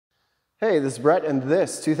Hey, this is Brett, and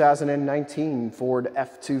this 2019 Ford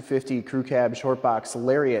F250 Crew Cab Shortbox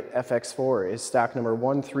Lariat FX4 is stock number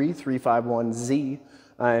 13351Z.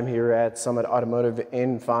 I am here at Summit Automotive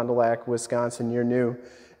in Fond du Lac, Wisconsin, your new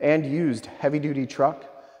and used heavy-duty truck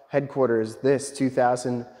headquarters. This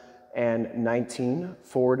 2019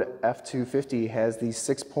 Ford F250 has the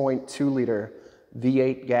 6.2-liter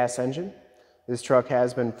V8 gas engine. This truck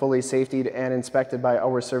has been fully safetied and inspected by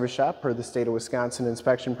our service shop per the state of Wisconsin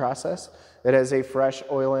inspection process. It has a fresh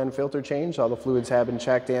oil and filter change. All the fluids have been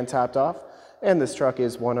checked and topped off, and this truck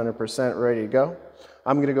is 100% ready to go.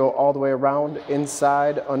 I'm going to go all the way around,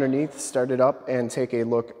 inside, underneath, start it up, and take a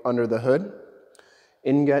look under the hood.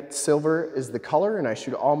 Ingot silver is the color, and I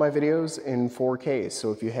shoot all my videos in 4K.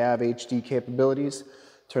 So if you have HD capabilities,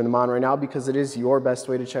 turn them on right now, because it is your best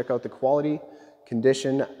way to check out the quality,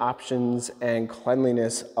 condition, options, and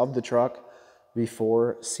cleanliness of the truck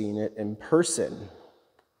before seeing it in person.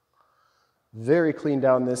 Very clean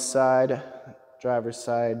down this side. Driver's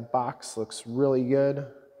side box looks really good.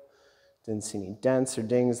 Didn't see any dents or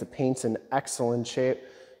dings. The paint's in excellent shape.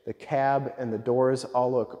 The cab and the doors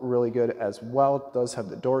all look really good as well. It does have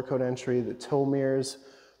the Doorcode entry, the tow mirrors.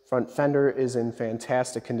 Front fender is in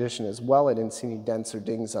fantastic condition as well. I didn't see any dents or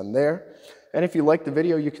dings on there. And if you like the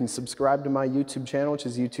video, you can subscribe to my YouTube channel, which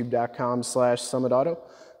is youtube.com/summitauto.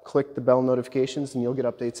 Click the bell notifications and you'll get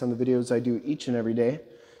updates on the videos I do each and every day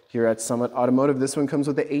here at Summit Automotive. This one comes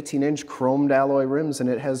with the 18-inch chromed alloy rims, and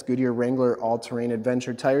it has Goodyear Wrangler all-terrain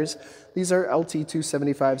adventure tires. These are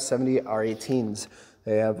LT275/70 R18s.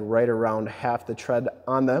 They have right around half the tread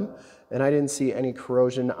on them, and I didn't see any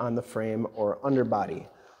corrosion on the frame or underbody.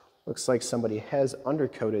 Looks like somebody has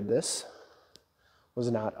undercoated this.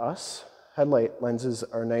 Was not us. Headlight lenses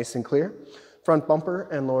are nice and clear. Front bumper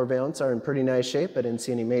and lower valence are in pretty nice shape. I didn't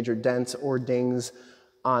see any major dents or dings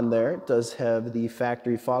on there. It does have the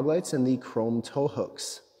factory fog lights and the chrome tow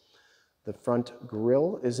hooks. The front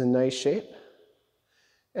grille is in nice shape,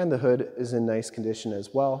 and the hood is in nice condition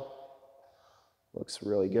as well. Looks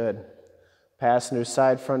really good. Passenger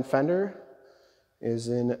side front fender is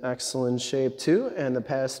in excellent shape too, and the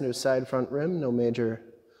passenger side front rim, no major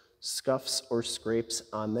scuffs or scrapes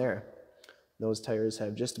on there. Those tires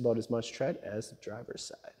have just about as much tread as the driver's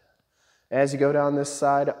side. As you go down this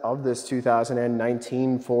side of this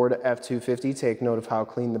 2019 Ford F250, take note of how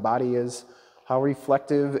clean the body is, how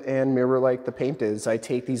reflective and mirror-like the paint is. I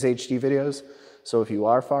take these HD videos, so if you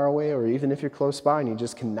are far away or even if you're close by and you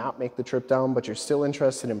just cannot make the trip down, but you're still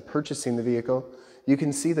interested in purchasing the vehicle, you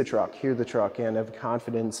can see the truck, hear the truck, and have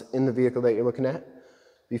confidence in the vehicle that you're looking at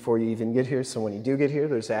before you even get here. So when you do get here,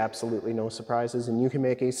 there's absolutely no surprises, and you can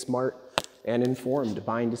make a smart and informed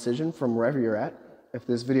buying decision from wherever you're at. If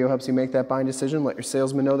this video helps you make that buying decision, let your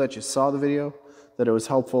salesman know that you saw the video, that it was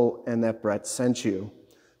helpful, and that Brett sent you.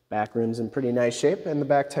 Back rim's in pretty nice shape, and the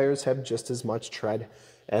back tires have just as much tread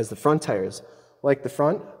as the front tires. Like the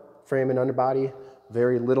front, frame and underbody,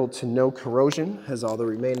 very little to no corrosion, has all the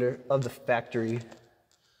remainder of the factory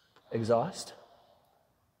exhaust.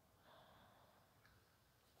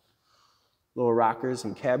 Lower rockers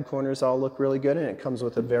and cab corners all look really good, and it comes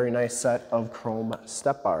with a very nice set of chrome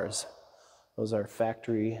step bars. Those are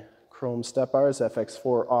factory chrome step bars,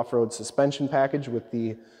 FX4 off-road suspension package with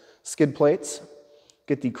the skid plates.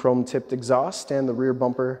 Get the chrome tipped exhaust, and the rear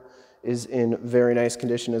bumper is in very nice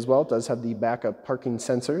condition as well. It does have the backup parking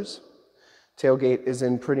sensors. Tailgate is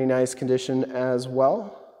in pretty nice condition as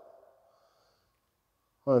well.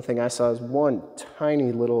 One thing I saw is one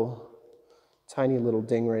tiny little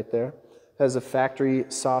ding right there. It has a factory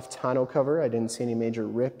soft tonneau cover. I didn't see any major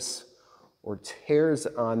rips or tears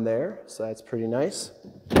on there, so that's pretty nice.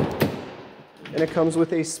 And it comes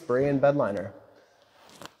with a spray and bed liner.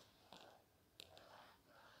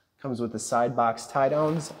 Comes with the side box tie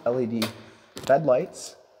downs, LED bed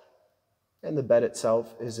lights, and the bed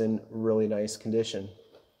itself is in really nice condition.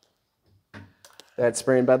 That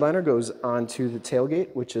spray and bed liner goes onto the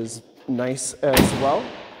tailgate, which is nice as well,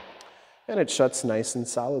 and it shuts nice and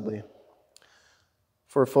solidly.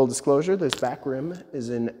 For full disclosure, this back rim is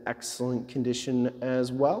in excellent condition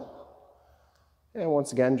as well. And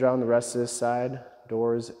once again, down the rest of this side,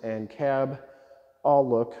 doors and cab all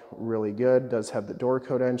look really good. Does have the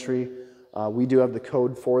Doorcode entry. We do have the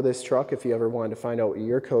code for this truck if you ever wanted to find out what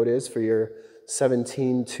your code is for your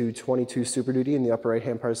 17 to 22 Super Duty. In the upper right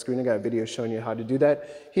hand part of the screen, I got a video showing you how to do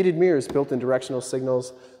that. Heated mirrors, built-in directional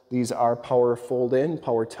signals. These are power fold in,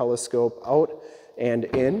 power telescope out and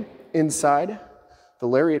in. Inside, the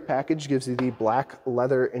Lariat package gives you the black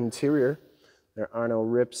leather interior. There are no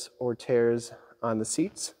rips or tears on the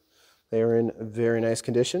seats. They are in very nice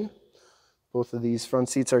condition. Both of these front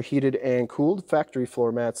seats are heated and cooled. Factory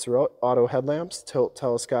floor mats throughout. Auto headlamps, tilt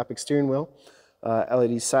telescopic steering wheel,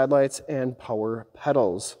 LED side lights, and power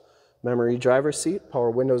pedals. Memory driver's seat, power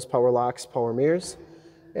windows, power locks, power mirrors,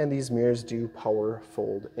 and these mirrors do power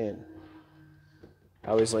fold in. I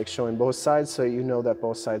always like showing both sides so you know that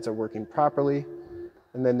both sides are working properly.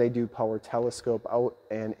 And then they do power telescope out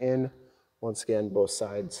and in. Once again, both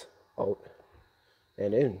sides out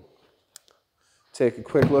and in. Take a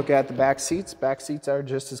quick look at the back seats. Back seats are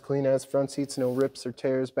just as clean as front seats, no rips or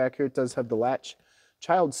tears back here. It does have the Latch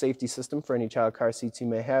child safety system for any child car seats you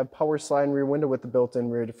may have. Power sliding rear window with the built-in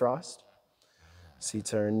rear defrost.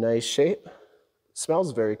 Seats are in nice shape.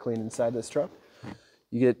 Smells very clean inside this truck.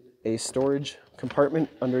 You get a storage compartment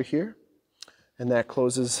under here, and that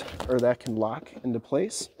closes, or that can lock into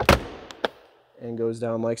place and goes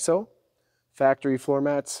down like so. Factory floor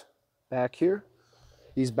mats back here.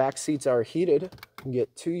 These back seats are heated. You can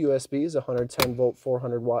get 2 USBs, 110 volt,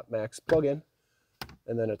 400 watt max plug-in,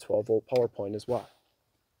 and then a 12 volt power point as well.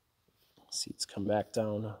 Seats come back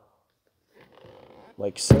down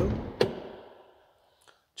like so.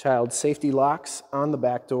 Child safety locks on the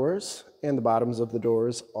back doors, and the bottoms of the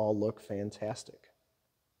doors all look fantastic.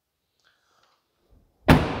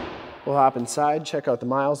 We'll hop inside, check out the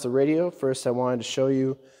miles, the radio. First, I wanted to show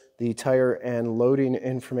you the tire and loading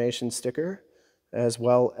information sticker, as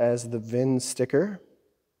well as the VIN sticker.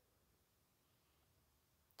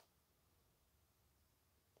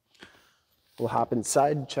 We'll hop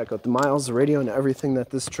inside, check out the miles, the radio, and everything that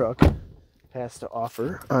this truck has to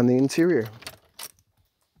offer on the interior.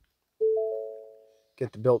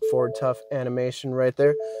 Get the built Ford Tough animation right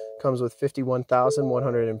there. Comes with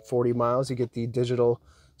 51,140 miles. You get the digital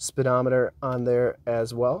speedometer on there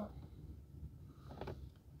as well.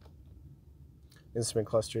 Instrument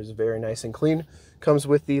cluster is very nice and clean. Comes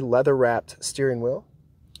with the leather wrapped steering wheel.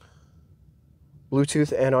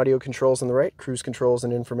 Bluetooth and audio controls on the right, cruise controls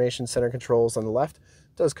and information center controls on the left.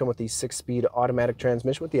 It does come with the 6-speed automatic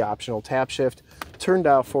transmission with the optional tap shift. Turn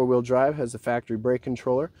dial 4-wheel drive, has the factory brake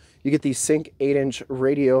controller. You get the Sync 8-inch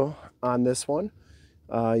radio on this one.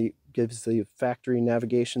 It gives the factory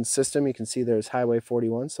navigation system. You can see there's Highway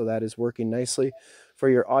 41, so that is working nicely. For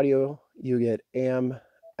your audio, you get AM,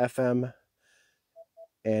 FM,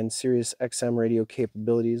 and Sirius XM radio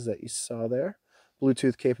capabilities that you saw there.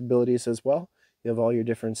 Bluetooth capabilities as well. You have all your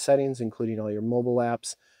different settings, including all your mobile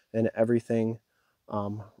apps and everything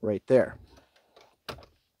right there.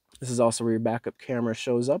 This is also where your backup camera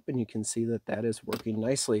shows up, and you can see that that is working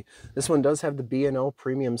nicely. This one does have the B&O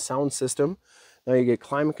premium sound system. Now you get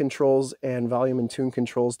climate controls and volume and tune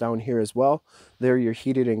controls down here as well. There are your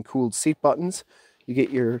heated and cooled seat buttons. You get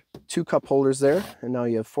your 2 cup holders there, and now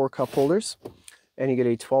you have 4 cup holders. And you get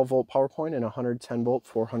a 12 volt power point and 110 volt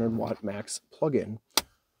 400 watt max plug-in.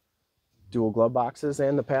 Dual glove boxes,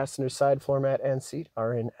 and the passenger side floor mat and seat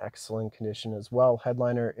are in excellent condition as well.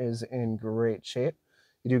 Headliner is in great shape.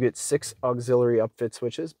 You do get 6 auxiliary upfit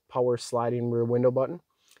switches, power sliding rear window button,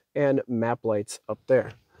 and map lights up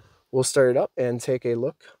there. We'll start it up and take a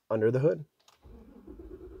look under the hood.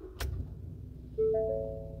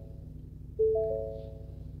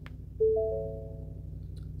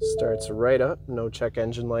 Starts right up, no check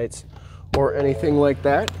engine lights or anything like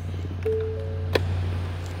that.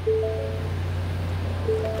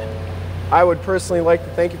 I would personally like to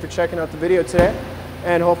thank you for checking out the video today,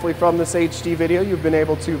 and hopefully from this HD video you've been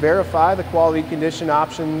able to verify the quality, condition,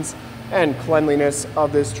 options, and cleanliness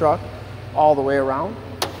of this truck all the way around,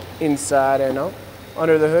 inside and out.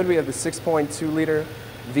 Under the hood we have the 6.2 liter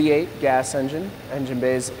V8 gas engine. Engine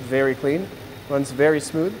bay is very clean, runs very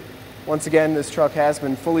smooth. Once again, this truck has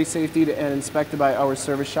been fully safetied and inspected by our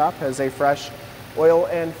service shop, has a fresh oil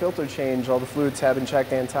and filter change. All the fluids have been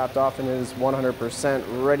checked and topped off, and it is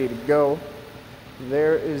 100% ready to go.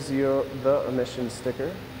 There is the emissions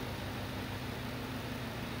sticker.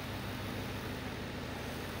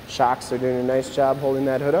 Shocks are doing a nice job holding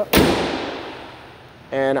that hood up.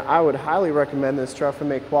 And I would highly recommend this truck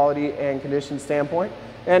from a quality and condition standpoint.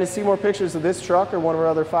 And to see more pictures of this truck or one of our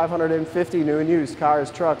other 550 new and used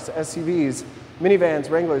cars, trucks, SUVs,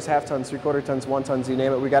 minivans, Wranglers, half tons, 3/4 tons, 1 tons, you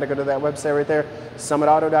name it, we got to go to that website right there,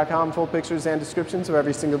 summitauto.com. Full pictures and descriptions of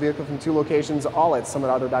every single vehicle from 2 locations, all at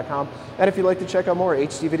summitauto.com. And if you'd like to check out more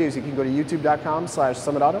HD videos, you can go to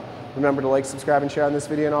youtube.com/summitauto. Remember to like, subscribe, and share on this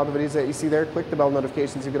video and all the videos that you see there. Click the bell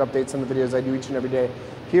notifications to get updates on the videos I do each and every day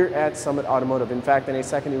here at Summit Automotive. In fact, in a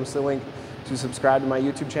second, you will see a link to subscribe to my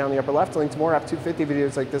YouTube channel in the upper left, a link to more F250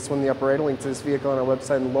 videos like this one in the upper right, a link to this vehicle on our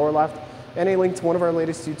website in the lower left, and a link to one of our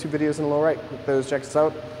latest YouTube videos in the lower right. Click those, check us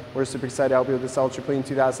out. We're super excited to help you with this ultra clean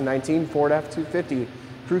 2019 Ford F250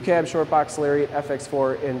 Crew Cab Shortbox Lariat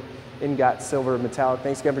FX4 in Ingot silver metallic.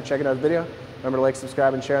 Thanks again for checking out the video. Remember to like,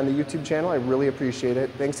 subscribe, and share on the YouTube channel. I really appreciate it.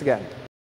 Thanks again.